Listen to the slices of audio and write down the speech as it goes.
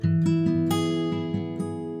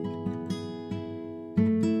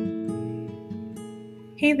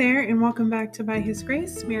Hey there, and welcome back to By His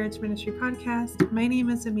Grace Marriage Ministry Podcast. My name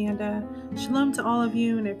is Amanda. Shalom to all of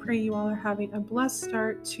you, and I pray you all are having a blessed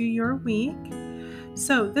start to your week.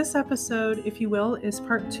 So this episode, if you will, is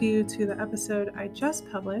part 2 to the episode I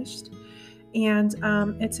just published. And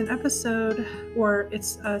it's an episode, or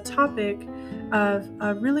it's a topic of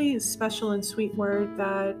a really special and sweet word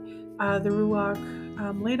that the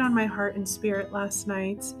Ruach laid on my heart and spirit last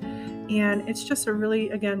night. And it's just a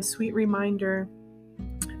really, again, sweet reminder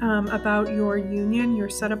about your union, your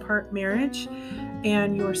set-apart marriage,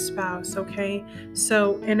 and your spouse, okay?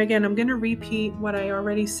 So, and again, I'm going to repeat what I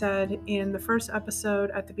already said in the first episode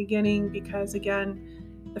at the beginning, because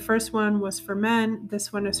again, the first one was for men,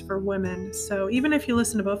 this one is for women. So even if you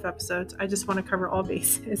listen to both episodes, I just want to cover all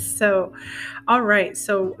bases. So, all right,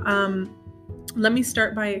 so let me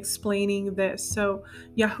start by explaining this. So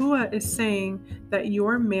Yahuwah is saying that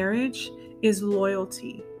your marriage is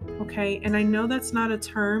loyalty. Okay, and I know that's not a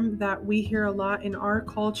term that we hear a lot in our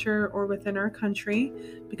culture or within our country,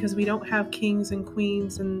 because we don't have kings and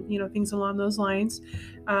queens and things along those lines.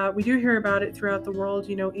 We do hear about it throughout the world.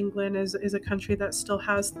 England is a country that still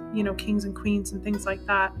has kings and queens and things like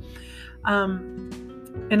that.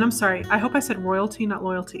 And I'm sorry, I hope I said royalty, not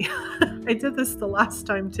loyalty. I did this the last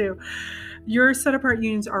time too. Your set apart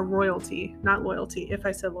unions are royalty, not loyalty, if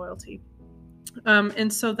I said loyalty.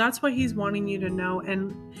 And so that's what he's wanting you to know,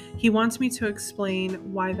 and he wants me to explain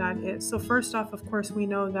why that is. So first off, of course, we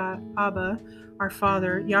know that Abba, our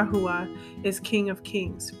Father, Yahuwah, is King of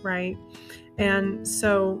Kings, right? And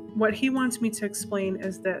so what he wants me to explain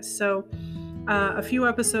is this. So a few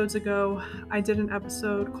episodes ago, I did an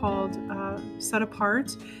episode called Set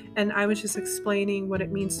Apart, and I was just explaining what it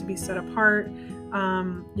means to be set apart,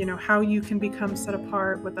 how you can become set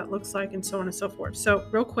apart, what that looks like, and so on and so forth. So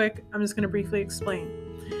real quick, I'm just going to briefly explain.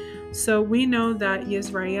 So we know that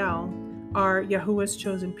Yisrael are Yahuwah's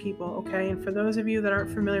chosen people, okay? And for those of you that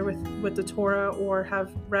aren't familiar with the Torah or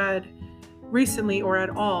have read recently or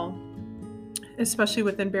at all, especially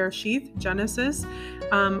within Bereshith, Genesis,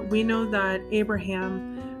 we know that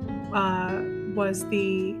Abraham was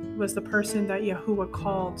the person that Yahuwah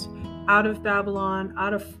called out of Babylon,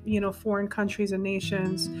 out of foreign countries and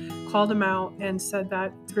nations, called him out and said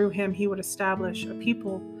that through him he would establish a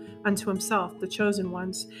people unto himself, the chosen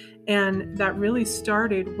ones. And that really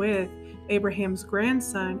started with Abraham's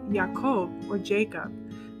grandson, Yaakov, or Jacob.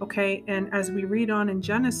 Okay, and as we read on in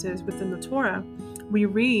Genesis within the Torah, we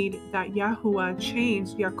read that Yahuwah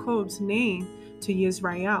changed Yaakov's name to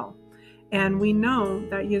Yisrael. And we know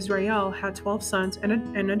that Yisrael had 12 sons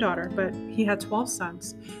and a daughter, but he had 12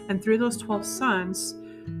 sons. And through those 12 sons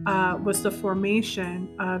was the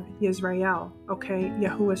formation of Yisrael, okay?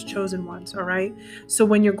 Yahuwah's chosen ones, all right? So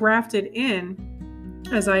when you're grafted in,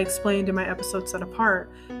 as I explained in my episode Set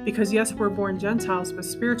Apart, because yes, we're born Gentiles, but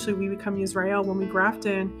spiritually we become Yisrael when we graft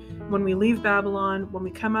in, when we leave Babylon, when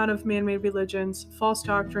we come out of man-made religions, false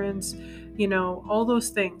doctrines, all those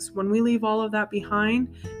things. When we leave all of that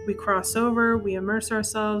behind, we cross over, we immerse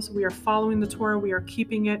ourselves, we are following the Torah, we are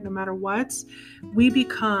keeping it no matter what, we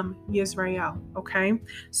become Yisrael, okay?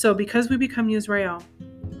 So because we become Yisrael,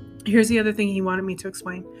 here's the other thing he wanted me to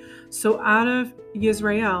explain. So out of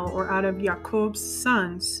Yisrael, or out of Yaakov's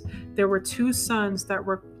sons, there were two sons that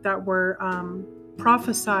were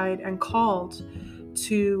prophesied and called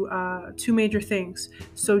to two major things.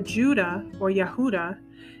 So Judah, or Yehuda,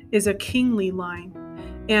 is a kingly line.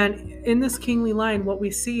 And in this kingly line, what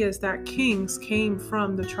we see is that kings came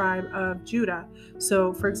from the tribe of Judah.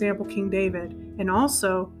 So, for example, King David, and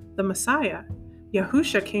also the Messiah,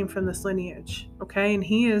 Yahusha, came from this lineage, okay? And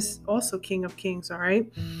he is also King of Kings, all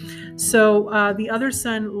right? So the other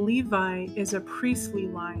son, Levi, is a priestly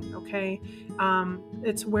line, okay?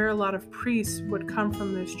 It's where a lot of priests would come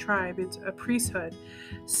from this tribe. It's a priesthood.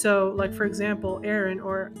 So, like, for example, Aaron,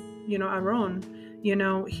 or, Aaron,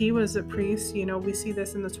 he was a priest. We see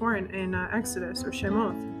this in the Torah in Exodus, or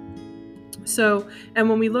Shemoth. So, and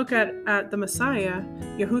when we look at the Messiah,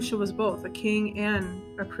 Yahusha was both a king and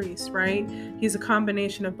a priest, right? He's a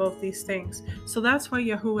combination of both these things. So that's why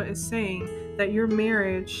Yahuwah is saying that your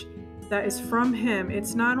marriage that is from him,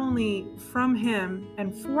 it's not only from him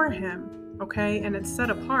and for him, okay? And it's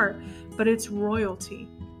set apart, but it's royalty,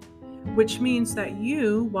 which means that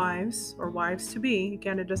you, wives or wives to be,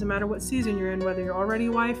 again, it doesn't matter what season you're in, whether you're already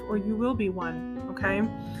a wife or you will be one, okay?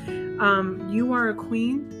 You are a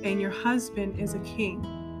queen and your husband is a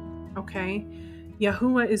king, okay?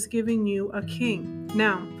 Yahuwah is giving you a king.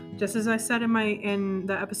 Now, just as I said in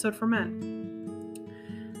the episode for men,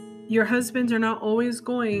 your husbands are not always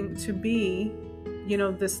going to be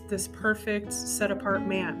this perfect set apart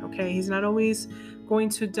man. Okay. He's not always going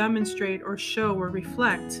to demonstrate or show or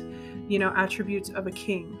reflect, attributes of a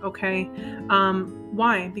king. Okay.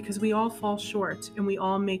 Why? Because we all fall short and we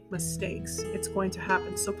all make mistakes. It's going to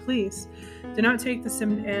happen. So please do not take this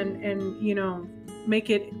and make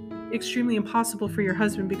it extremely impossible for your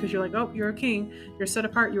husband because you're like, oh, you're a king, you're set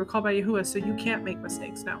apart, you were called by Yahuwah, so you can't make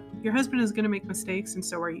mistakes. No, your husband is going to make mistakes, and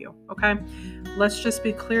so are you. Okay, let's just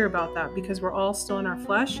be clear about that, because we're all still in our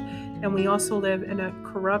flesh, and we also live in a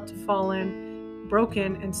corrupt, fallen,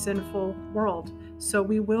 broken, and sinful world. So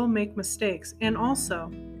we will make mistakes. And also,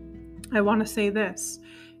 I want to say this,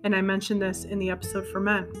 and I mentioned this in the episode for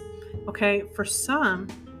men. Okay, for some,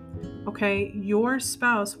 okay, your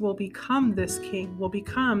spouse will become this king, will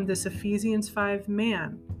become this Ephesians 5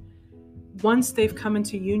 man once they've come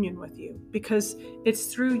into union with you, because it's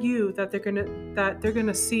through you that they're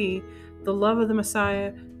gonna see the love of the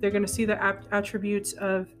Messiah. They're gonna see the attributes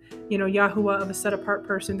of Yahuwah, of a set apart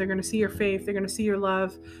person. They're gonna see your faith. They're gonna see your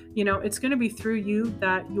love. It's gonna be through you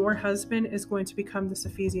that your husband is going to become this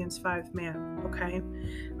Ephesians 5 man. Okay,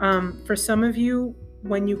 for some of you,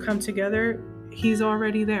 when you come together, he's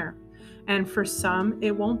already there. And for some,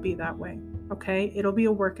 it won't be that way, okay? It'll be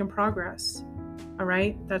a work in progress, all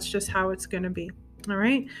right? That's just how it's going to be, all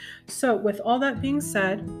right? So with all that being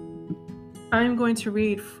said, I'm going to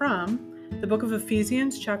read from the book of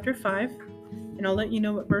Ephesians chapter 5, and I'll let you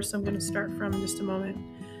know what verse I'm going to start from in just a moment.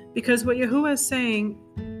 Because what Yahuwah is saying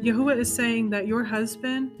that your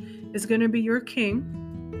husband is going to be your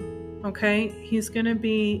king, okay? He's going to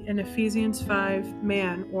be an Ephesians 5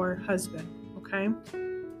 man or husband, okay?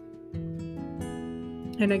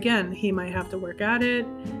 And again, he might have to work at it.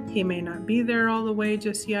 He may not be there all the way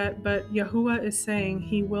just yet, but Yahuwah is saying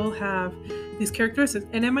he will have these characteristics.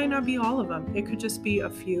 And it might not be all of them. It could just be a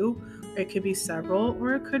few, it could be several,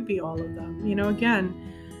 or it could be all of them. Again,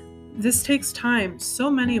 this takes time.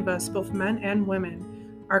 So many of us, both men and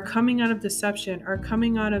women, are coming out of deception, are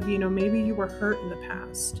coming out of, maybe you were hurt in the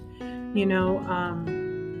past,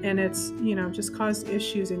 and it's, just caused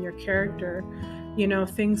issues in your character,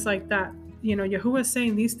 things like that. Yahuwah is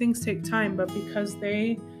saying these things take time, but because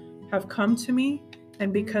they have come to me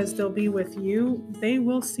and because they'll be with you, they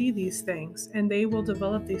will see these things and they will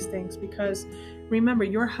develop these things. Because remember,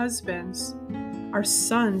 your husbands are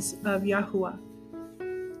sons of Yahuwah.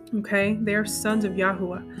 Okay? They are sons of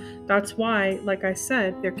Yahuwah. That's why, like I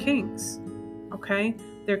said, they're kings. Okay?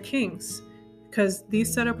 They're kings. Because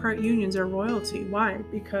these set apart unions are royalty. Why?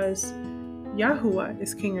 Because Yahuwah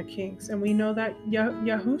is King of Kings, and we know that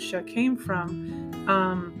Yahusha came from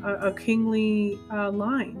a kingly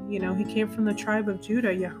line. He came from the tribe of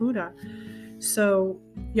Judah, Yehuda. So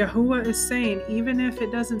Yahuwah is saying, even if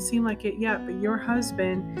it doesn't seem like it yet, but your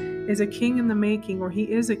husband is a king in the making, or he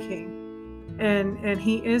is a king, and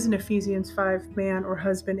he is an Ephesians 5 man or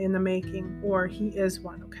husband in the making, or he is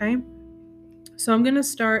one. Okay, so I'm going to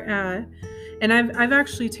start at. And I've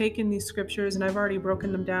actually taken these scriptures and I've already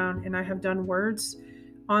broken them down, and I have done words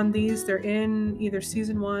on these. They're in either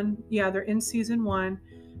season 1. Yeah, they're in season 1,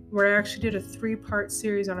 where I actually did a 3-part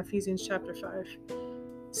series on Ephesians chapter 5.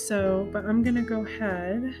 So, but I'm going to go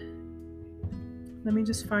ahead. Let me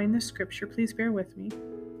just find the scripture. Please bear with me.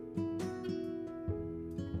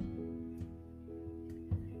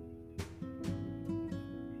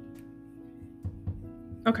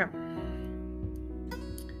 Okay.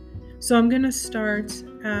 So I'm going to start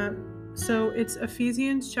at, so it's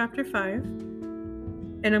Ephesians chapter 5,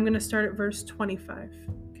 and I'm going to start at verse 25,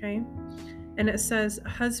 okay? And it says,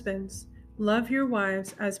 husbands, love your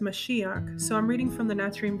wives as Mashiach. So I'm reading from the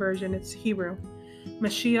Nazarene version, it's Hebrew.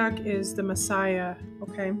 Mashiach is the Messiah,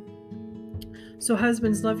 okay? So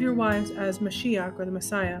husbands, love your wives as Mashiach, or the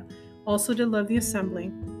Messiah, also did love the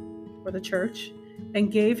assembly, or the church,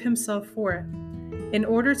 and gave himself for it, in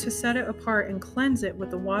order to set it apart and cleanse it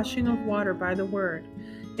with the washing of water by the word,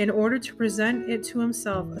 in order to present it to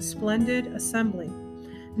himself a splendid assembly,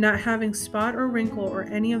 not having spot or wrinkle or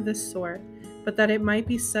any of this sort, but that it might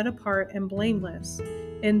be set apart and blameless.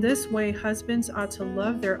 In this way, husbands ought to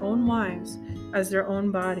love their own wives as their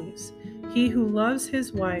own bodies. He who loves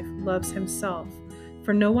his wife loves himself.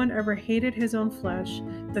 For no one ever hated his own flesh,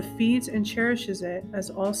 but feeds and cherishes it, as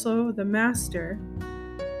also the master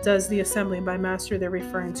does the assembly. By master, they're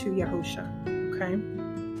referring to Yahusha. Okay?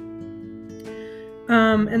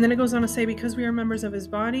 And then it goes on to say, because we are members of his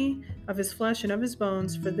body, of his flesh, and of his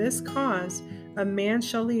bones, for this cause a man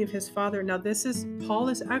shall leave his father. Now Paul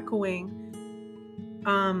is echoing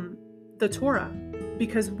the Torah,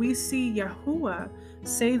 because we see Yahuwah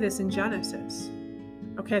say this in Genesis.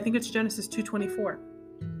 Okay, I think it's Genesis 2:24.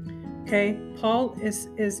 Okay, Paul is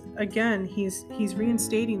again, he's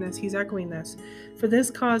reinstating this, he's echoing this. For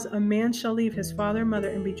this cause a man shall leave his father and mother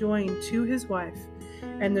and be joined to his wife,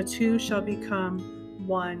 and the two shall become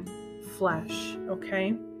one flesh.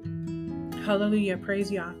 Okay, hallelujah,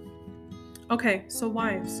 praise Yah. Okay, so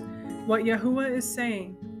wives, what Yahuwah is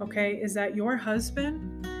saying, okay, is that your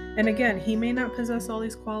husband, and again, he may not possess all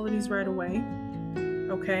these qualities right away,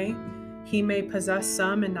 okay, he may possess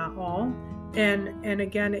some and not all. And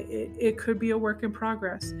again, it could be a work in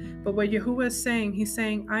progress. But what Yahuwah is saying, he's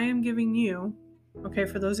saying, I am giving you, okay,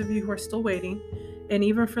 for those of you who are still waiting, and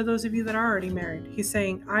even for those of you that are already married, he's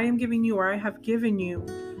saying, I am giving you, or I have given you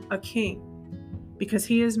a king, because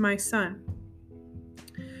he is my son.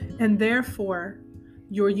 And therefore,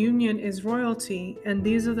 your union is royalty, and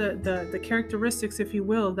these are the characteristics, if you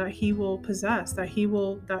will, that he will possess, that he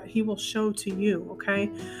will show to you,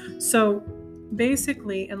 okay? So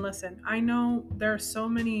basically, and listen, I know there are so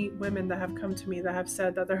many women that have come to me that have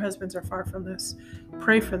said that their husbands are far from this.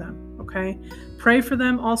 Pray for them, okay? Pray for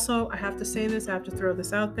them. Also, I have to say this, I have to throw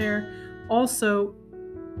this out there. Also,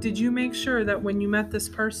 did you make sure that when you met this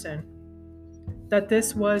person, that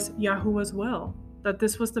this was Yahuwah's will? That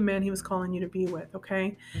this was the man he was calling you to be with,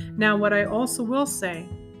 okay? Now, what I also will say,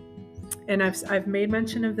 and I've made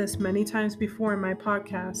mention of this many times before in my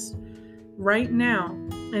podcast, right now,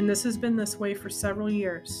 and this has been this way for several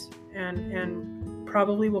years, and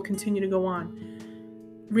probably will continue to go on.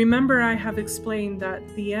 Remember, I have explained that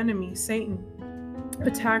the enemy, Satan,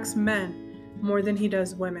 attacks men more than he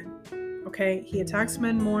does women, okay? He attacks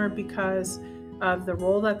men more because of the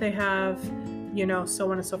role that they have, you know,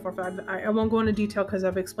 so on and so forth. I won't go into detail because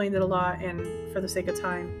I've explained it a lot, and for the sake of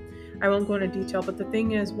time, I won't go into detail. But the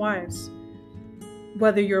thing is, wives,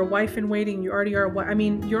 whether you're a wife in waiting, you already are,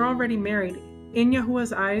 you're already married. In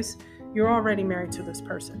Yahuwah's eyes, you're already married to this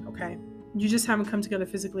person, okay? You just haven't come together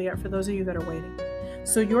physically yet, for those of you that are waiting.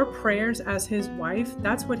 So your prayers as his wife,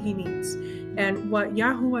 that's what he needs. And what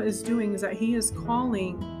Yahuwah is doing is that he is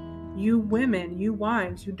calling you women, you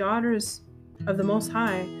wives, you daughters of the Most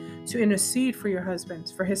High, to intercede for your husbands,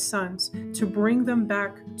 for his sons, to bring them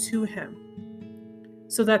back to him,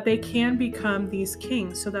 so that they can become these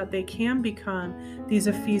kings, so that they can become these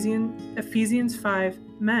Ephesians 5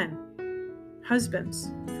 men,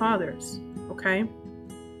 husbands, fathers, okay?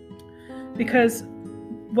 Because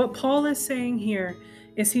what Paul is saying here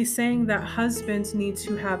is he's saying that husbands need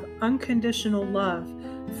to have unconditional love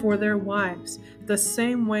for their wives, the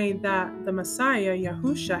same way that the Messiah,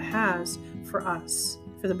 Yahusha, has for us,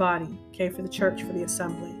 for the body, okay, for the church, for the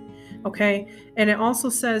assembly, okay? And it also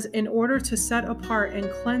says, in order to set apart and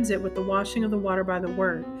cleanse it with the washing of the water by the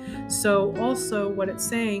word. So also what it's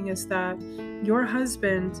saying is that your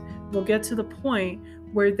husband will get to the point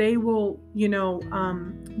where they will,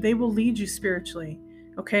 they will lead you spiritually,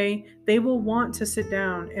 okay? They will want to sit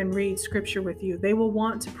down and read scripture with you. They will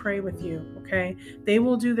want to pray with you, okay? They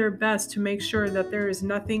will do their best to make sure that there is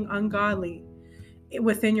nothing ungodly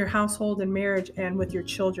within your household and marriage and with your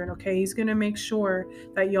children, okay? He's going to make sure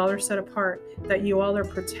that y'all are set apart, that you all are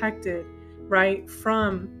protected, right,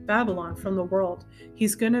 from Babylon, from the world.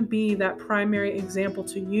 He's going to be that primary example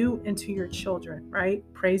to you and to your children, right?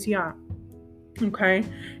 Praise Yah. Okay?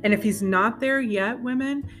 And if he's not there yet,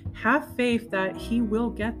 women, have faith that he will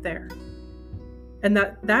get there. And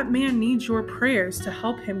that man needs your prayers to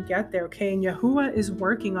help him get there, okay? And Yahuwah is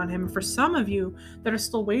working on him. And for some of you that are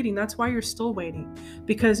still waiting, that's why you're still waiting.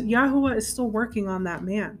 Because Yahuwah is still working on that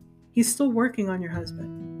man. He's still working on your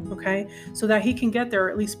husband, okay? So that he can get there,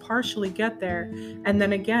 or at least partially get there. And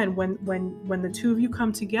then again, when the two of you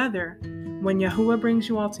come together, when Yahuwah brings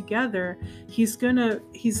you all together, he's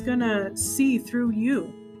gonna see through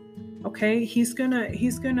you, okay? He's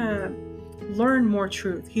gonna learn more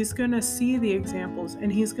truth. He's going to see the examples,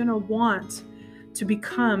 and he's going to want to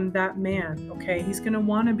become that man, okay? He's going to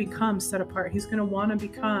want to become set apart. He's going to want to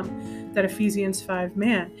become that Ephesians 5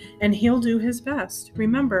 man, and he'll do his best.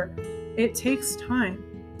 Remember, it takes time,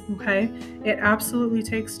 okay? It absolutely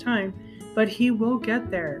takes time, but he will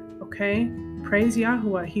get there, okay? Praise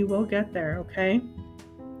Yahuwah. He will get there, okay?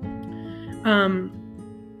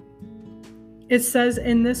 It says,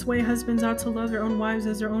 in this way, husbands ought to love their own wives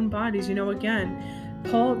as their own bodies. Again,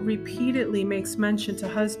 Paul repeatedly makes mention to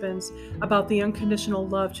husbands about the unconditional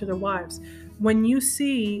love to their wives. When you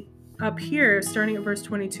see up here, starting at verse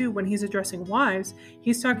 22, when he's addressing wives,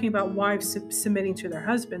 he's talking about wives submitting to their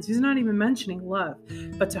husbands. He's not even mentioning love.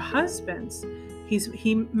 But to husbands,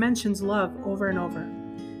 he mentions love over and over.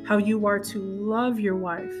 how you are to love your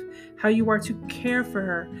wife, how you are to care for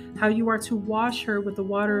her, how you are to wash her with the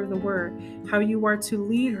water of the word, how you are to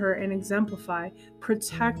lead her and exemplify,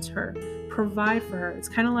 protect her, provide for her. It's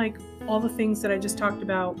kind of like all the things that I just talked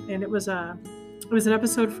about, and it was an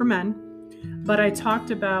episode for men, but I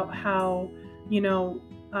talked about how,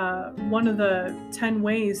 one of the 10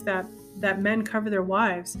 ways that men cover their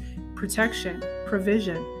wives: protection,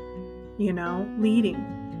 provision,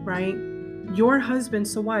 leading, right? Your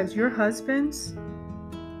husbands, so wives, your husbands,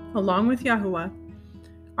 along with Yahuwah,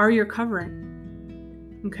 are your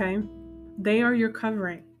covering, okay? They are your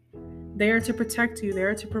covering. They are to protect you. They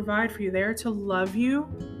are to provide for you. They are to love you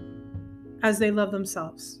as they love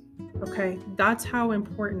themselves, okay? That's how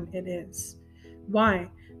important it is. Why?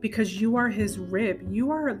 Because you are his rib.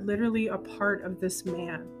 You are literally a part of this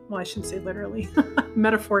man. Well, I shouldn't say literally,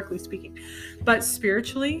 metaphorically speaking, but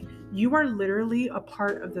spiritually, you are literally a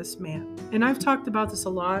part of this man. And I've talked about this a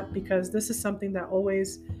lot because this is something that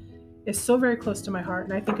always is so very close to my heart.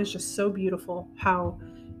 And I think it's just so beautiful how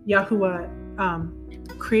Yahuwah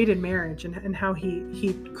created marriage and how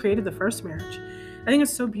he created the first marriage. I think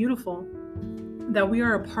it's so beautiful that we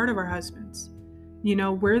are a part of our husbands.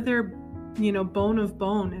 We're their, bone of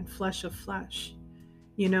bone and flesh of flesh.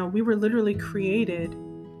 We were literally created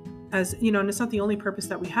as, and it's not the only purpose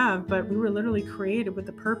that we have, but we were literally created with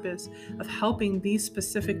the purpose of helping these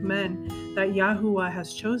specific men that Yahuwah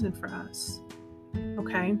has chosen for us.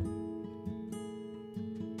 Okay?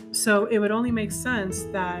 So it would only make sense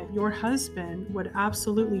that your husband would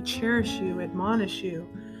absolutely cherish you, admonish you,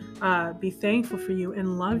 be thankful for you,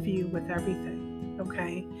 and love you with everything.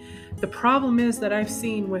 Okay? The problem is that I've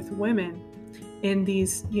seen with women in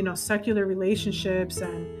these, secular relationships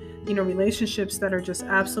and, relationships that are just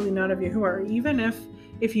absolutely not of Yahuwah, or even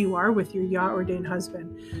if you are with your Yah ordained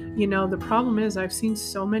husband, the problem is I've seen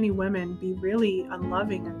so many women be really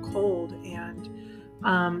unloving and cold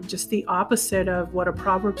and just the opposite of what a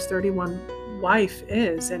Proverbs 31 wife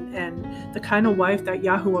is and the kind of wife that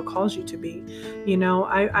Yahuwah calls you to be.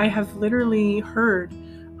 I have literally heard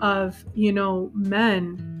of,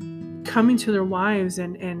 men coming to their wives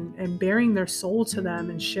and bearing their soul to them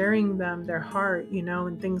and sharing them their heart,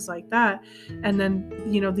 and things like that. And then,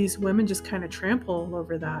 these women just kind of trample all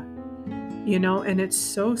over that, and it's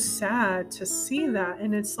so sad to see that.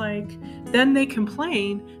 And it's like, then they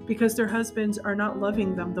complain because their husbands are not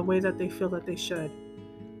loving them the way that they feel that they should,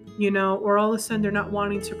 or all of a sudden they're not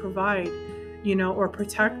wanting to provide, or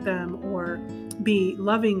protect them or be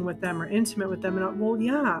loving with them or intimate with them. And well,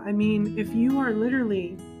 yeah, I mean, if you are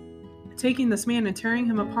literally taking this man and tearing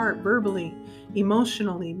him apart verbally,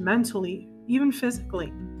 emotionally, mentally, even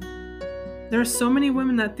physically. There are so many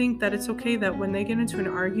women that think that it's okay that when they get into an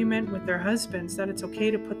argument with their husbands, that it's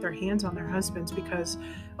okay to put their hands on their husbands because,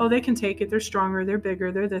 they can take it, they're stronger, they're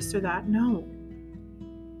bigger, they're this or that. No.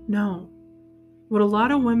 What a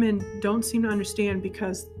lot of women don't seem to understand,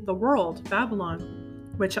 because the world,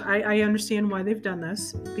 Babylon, which I understand why they've done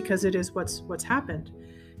this, because it is what's happened.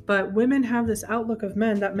 But women have this outlook of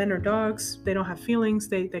men, that men are dogs, they don't have feelings,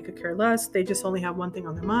 they could care less, they just only have one thing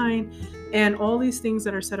on their mind, and all these things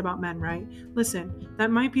that are said about men, right? Listen, that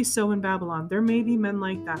might be so in Babylon. There may be men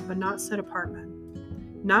like that, but not set apart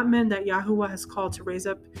men. Not men that Yahuwah has called to raise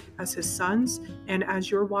up as his sons and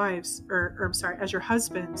as your wives, as your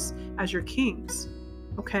husbands, as your kings,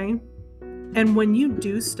 okay? And when you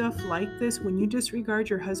do stuff like this, when you disregard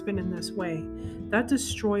your husband in this way, that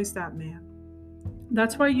destroys that man.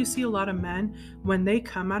 That's why you see a lot of men, when they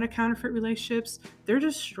come out of counterfeit relationships, they're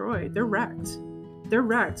destroyed. They're wrecked.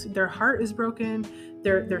 Their heart is broken.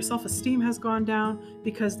 Their self-esteem has gone down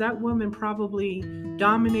because that woman probably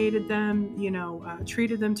dominated them,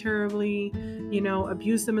 treated them terribly,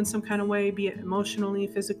 abused them in some kind of way, be it emotionally,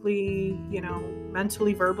 physically,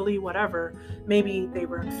 mentally, verbally, whatever. Maybe they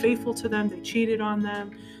were unfaithful to them. They cheated on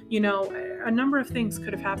them. A number of things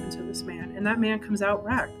could have happened to this man, and that man comes out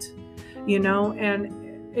wrecked.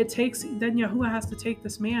 And it takes, then Yahuwah has to take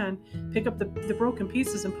this man, pick up the broken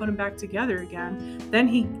pieces and put him back together again. Then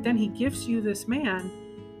he gifts you this man,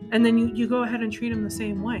 and then you go ahead and treat him the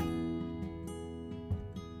same way.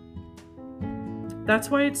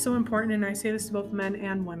 That's why it's so important, and I say this to both men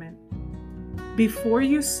and women. Before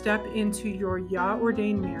you step into your Yah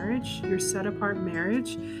ordained marriage, your set apart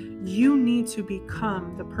marriage, you need to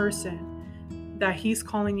become the person that he's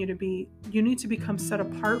calling you to be. You need to become set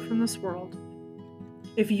apart from this world.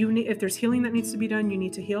 If there's healing that needs to be done, you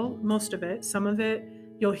need to heal most of it. Some of it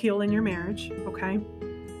you'll heal in your marriage, okay?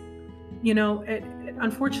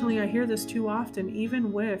 Unfortunately, I hear this too often,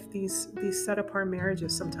 even with these set apart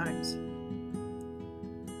marriages sometimes.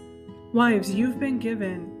 Wives, you've been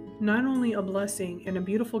given not only a blessing and a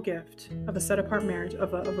beautiful gift of a set-apart marriage,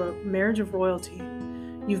 of a marriage of royalty,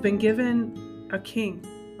 you've been given a king,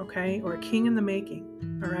 okay, or a king in the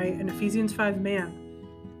making, all right? An Ephesians 5 man.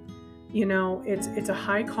 It's a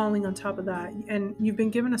high calling on top of that, and you've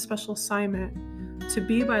been given a special assignment to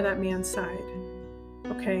be by that man's side,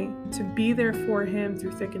 okay, to be there for him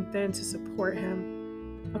through thick and thin, to support him.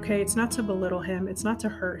 Okay, it's not to belittle him. It's not to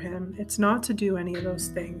hurt him. It's not to do any of those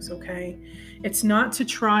things, okay? It's not to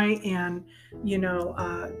try and,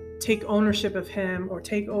 take ownership of him or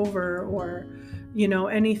take over or,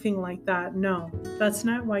 anything like that. No, that's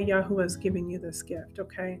not why Yahuwah is giving you this gift,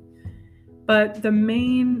 okay? But the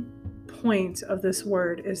main point of this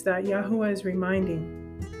word is that Yahuwah is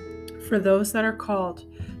reminding for those that are called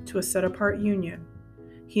to a set-apart union,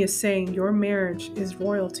 he is saying your marriage is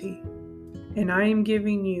royalty. And I am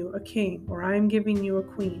giving you a king, or I am giving you a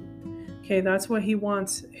queen. Okay, that's what he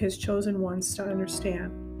wants his chosen ones to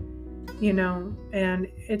understand. And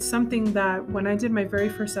it's something that when I did my very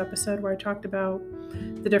first episode where I talked about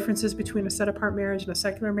the differences between a set-apart marriage and a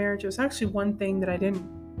secular marriage, it was actually one thing that I didn't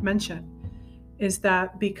mention, is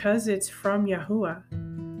that because it's from Yahuwah,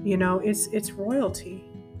 it's royalty.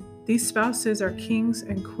 These spouses are kings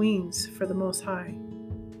and queens for the Most High.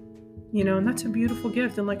 And that's a beautiful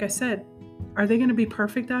gift. And like I said, are they going to be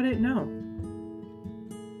perfect at it? No.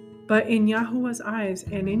 But in Yahuwah's eyes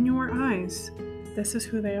and in your eyes, this is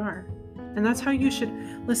who they are. And that's how you should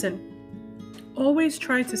listen. Always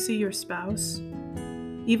try to see your spouse,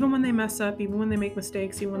 even when they mess up, even when they make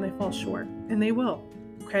mistakes, even when they fall short. And they will,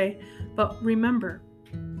 okay? But remember,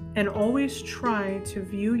 and always try to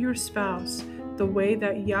view your spouse the way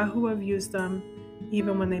that Yahuwah views them,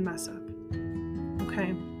 even when they mess up,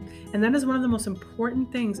 okay? And that is one of the most important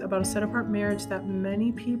things about a set-apart marriage that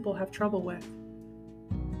many people have trouble with.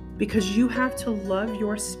 Because you have to love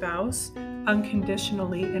your spouse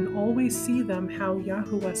unconditionally and always see them how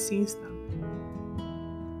Yahuwah sees them.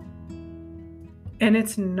 And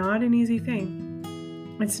it's not an easy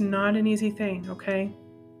thing. It's not an easy thing, okay?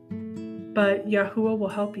 But Yahuwah will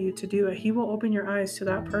help you to do it. He will open your eyes to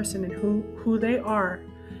that person and who they are.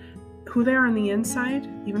 Who they are on the inside,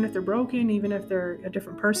 even if they're broken, even if they're a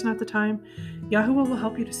different person at the time, Yahuwah will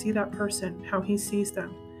help you to see that person, how he sees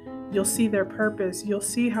them. You'll see their purpose. You'll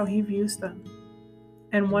see how he views them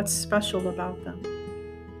and what's special about them.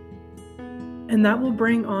 And that will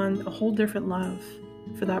bring on a whole different love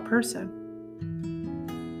for that person.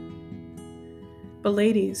 But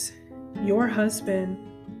ladies, your husband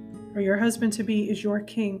or your husband-to-be is your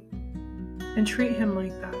king, and treat him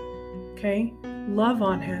like that, okay? Love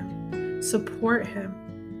on him. Support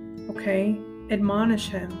him, okay? Admonish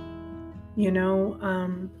him,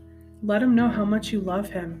 let him know how much you love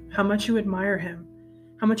him, how much you admire him,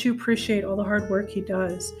 how much you appreciate all the hard work he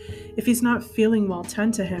does. If he's not feeling well,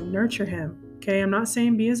 tend to him, nurture him, okay? I'm not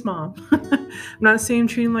saying be his mom. I'm not saying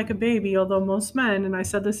treat him like a baby, although most men, and I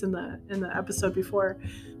said this in the episode before,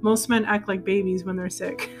 most men act like babies when they're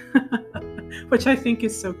sick, which I think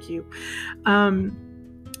is so cute.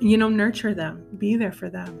 Nurture them, be there for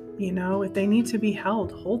them. If they need to be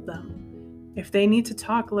held, hold them. If they need to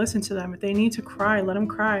talk, listen to them. If they need to cry, let them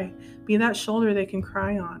cry. Be that shoulder they can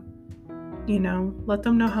cry on. Let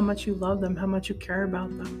them know how much you love them, how much you care about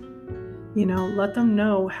them. Let them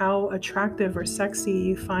know how attractive or sexy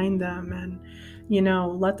you find them, and,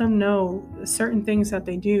 let them know certain things that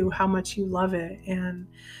they do, how much you love it. And,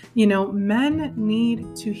 men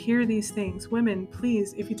need to hear these things. Women,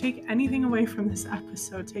 please, if you take anything away from this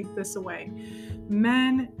episode, take this away.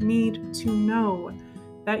 Men need to know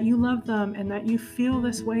that you love them and that you feel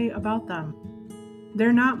this way about them.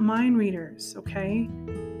 They're not mind readers, okay?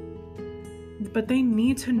 But they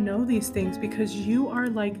need to know these things because you are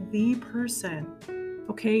like the person,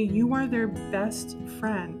 okay? You are their best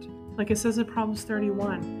friend. Like it says in Proverbs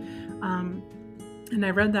 31. And I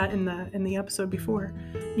read that in the episode before,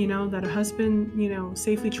 that a husband,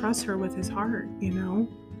 safely trusts her with his heart,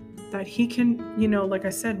 that he can, like I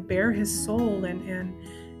said, bare his soul and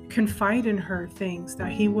confide in her things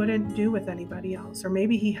that he wouldn't do with anybody else. Or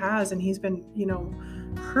maybe he has and he's been,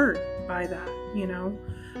 hurt by that,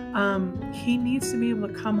 He needs to be able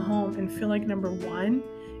to come home and feel like, number one,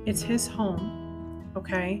 it's his home,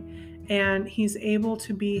 okay? And he's able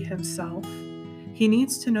to be himself. He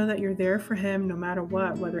needs to know that you're there for him no matter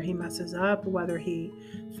what, whether he messes up, whether he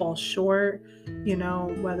falls short,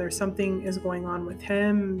 whether something is going on with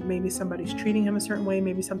him, maybe somebody's treating him a certain way,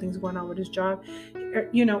 maybe something's going on with his job.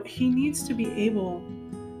 He needs to be able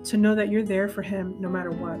to know that you're there for him no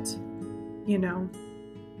matter what,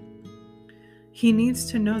 He needs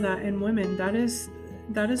to know that. And women, that is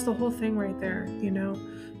the whole thing right there,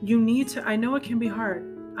 You need to, I know it can be hard.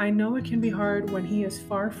 I know it can be hard when he is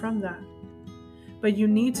far from that. But you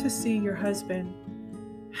need to see your husband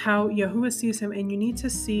how Yahuwah sees him, and you need to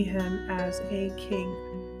see him as a king.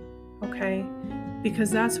 Okay? Because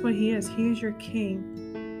that's what he is. He is your king.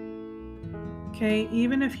 Okay?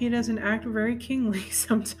 Even if he doesn't act very kingly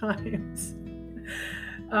sometimes.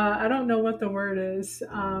 I don't know what the word is.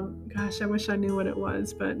 Gosh, I wish I knew what it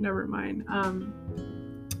was, but never mind.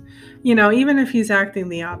 Even if he's acting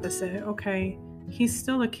the opposite, okay, he's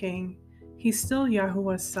still a king. He's still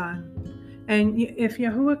Yahuwah's son. And if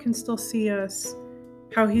Yahuwah can still see us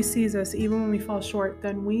how he sees us, even when we fall short,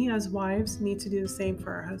 then we as wives need to do the same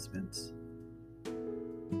for our husbands.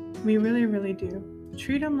 We really, really do.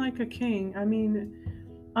 Treat him like a king. I mean,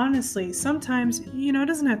 honestly, sometimes, it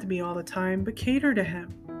doesn't have to be all the time, but cater to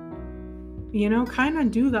him. Kind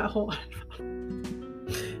of do that whole...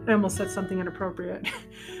 I almost said something inappropriate.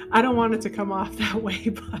 I don't want it to come off that way,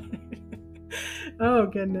 but... oh,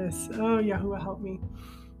 goodness. Oh, Yahuwah, help me.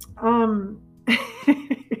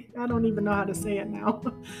 I don't even know how to say it now.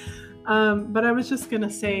 But I was just going to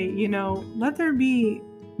say, let there be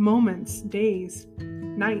moments, days,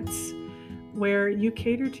 nights where you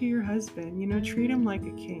cater to your husband, treat him like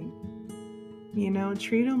a king.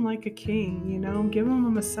 Treat him like a king, give him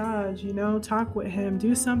a massage, talk with him,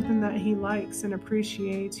 do something that he likes and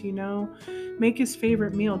appreciates, make his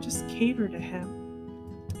favorite meal, just cater to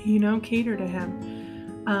him, cater to him.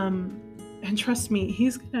 And trust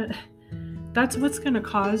me, that's what's going to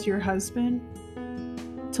cause your husband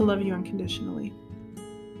to love you unconditionally.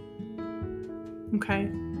 Okay?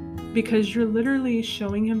 Because you're literally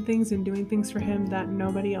showing him things and doing things for him that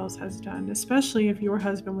nobody else has done, especially if your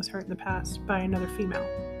husband was hurt in the past by another female.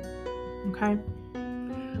 Okay?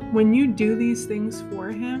 When you do these things for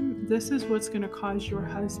him, this is what's going to cause your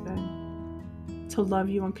husband to love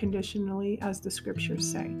you unconditionally, as the scriptures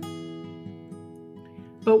say.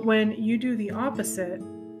 But when you do the opposite,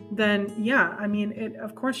 then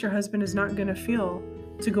of course your husband is not going to feel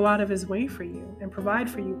to go out of his way for you and provide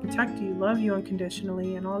for you, protect you, love you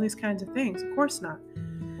unconditionally, and all these kinds of things. Of course not.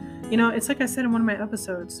 It's like I said in one of my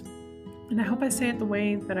episodes, and I hope I say it the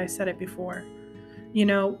way that I said it before,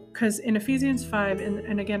 because in Ephesians 5,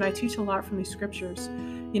 and again, I teach a lot from these scriptures,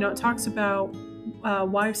 it talks about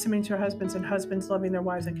wives submitting to their husbands and husbands loving their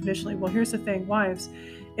wives unconditionally. Well, here's the thing, wives,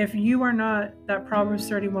 if you are not that Proverbs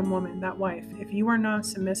 31 woman, that wife, if you are not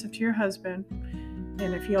submissive to your husband,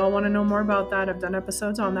 and if you all want to know more about that, I've done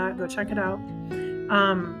episodes on that, go check it out,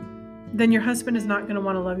 then your husband is not going to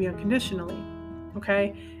want to love you unconditionally,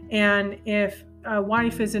 okay? And if a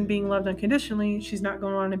wife isn't being loved unconditionally, she's not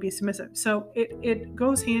going to want to be submissive. So it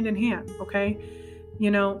goes hand in hand, okay?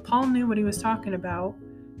 Paul knew what he was talking about.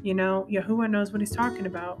 Yahuwah knows what he's talking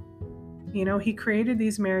about. He created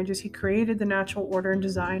these marriages. He created the natural order and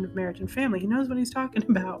design of marriage and family. He knows what he's talking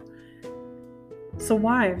about. So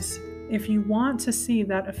wives, if you want to see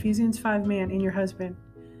that Ephesians 5 man in your husband,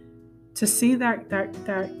 to see that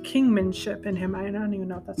kingmanship in him, I don't even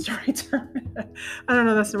know if that's the right term. I don't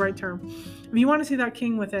know if that's the right term. If you want to see that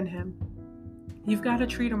king within him, you've got to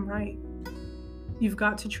treat him right. You've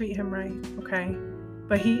got to treat him right, okay?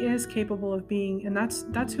 But he is capable of being, and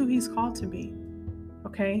that's who he's called to be,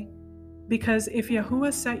 okay? Because if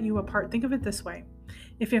Yahuwah set you apart, think of it this way.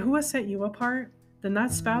 If Yahuwah set you apart, then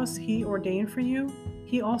that spouse he ordained for you,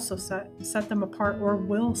 he also set them apart, or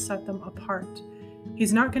will set them apart.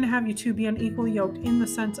 He's not going to have you two be unequally yoked in the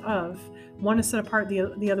sense of one is set apart,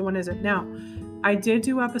 the other one isn't. Now, I did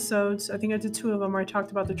do episodes, I think I did 2 of them, where I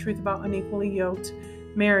talked about the truth about unequally yoked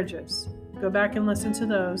marriages. Go back and listen to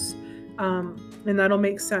those, and that'll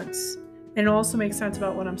make sense. And it'll also make sense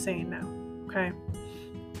about what I'm saying now, okay?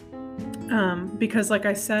 Because like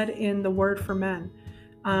I said in the word for men,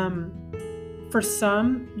 for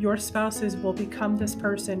some, your spouses will become this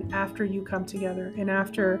person after you come together and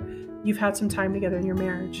after you've had some time together in your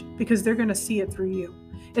marriage, because they're going to see it through you.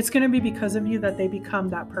 It's going to be because of you that they become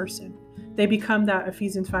that person. They become that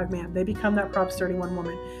Ephesians 5 man. They become that Proverbs 31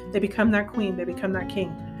 woman. They become that queen. They become that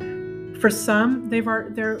king. For some, by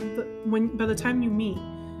the time you meet,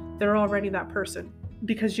 they're already that person,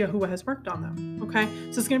 because Yahuwah has worked on them, okay?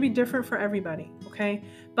 So it's going to be different for everybody, okay?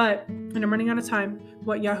 But, and I'm running out of time,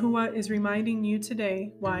 what Yahuwah is reminding you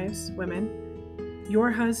today, wives, women, your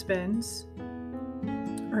husbands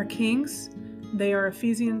are kings. They are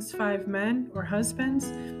Ephesians 5 men or husbands,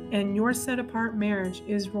 and your set-apart marriage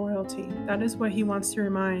is royalty. That is what he wants to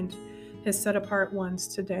remind his set-apart ones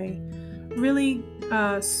today. Really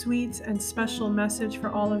sweet and special message for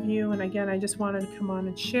all of you. And again, I just wanted to come on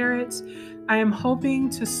and share it. I am hoping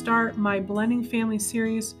to start my Blending Family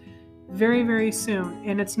series very, very soon.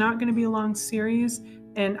 And it's not going to be a long series,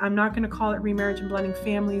 And I'm not going to call it remarriage and blending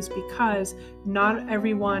families because not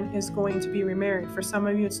everyone is going to be remarried. For some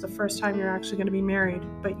of you, it's the first time you're actually going to be married,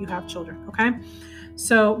 but you have children, okay?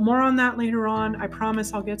 So more on that later on. I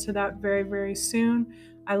promise I'll get to that very, very soon.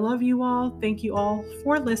 I love you all. Thank you all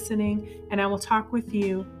for listening, and I will talk with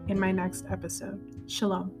you in my next episode.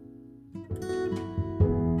 Shalom.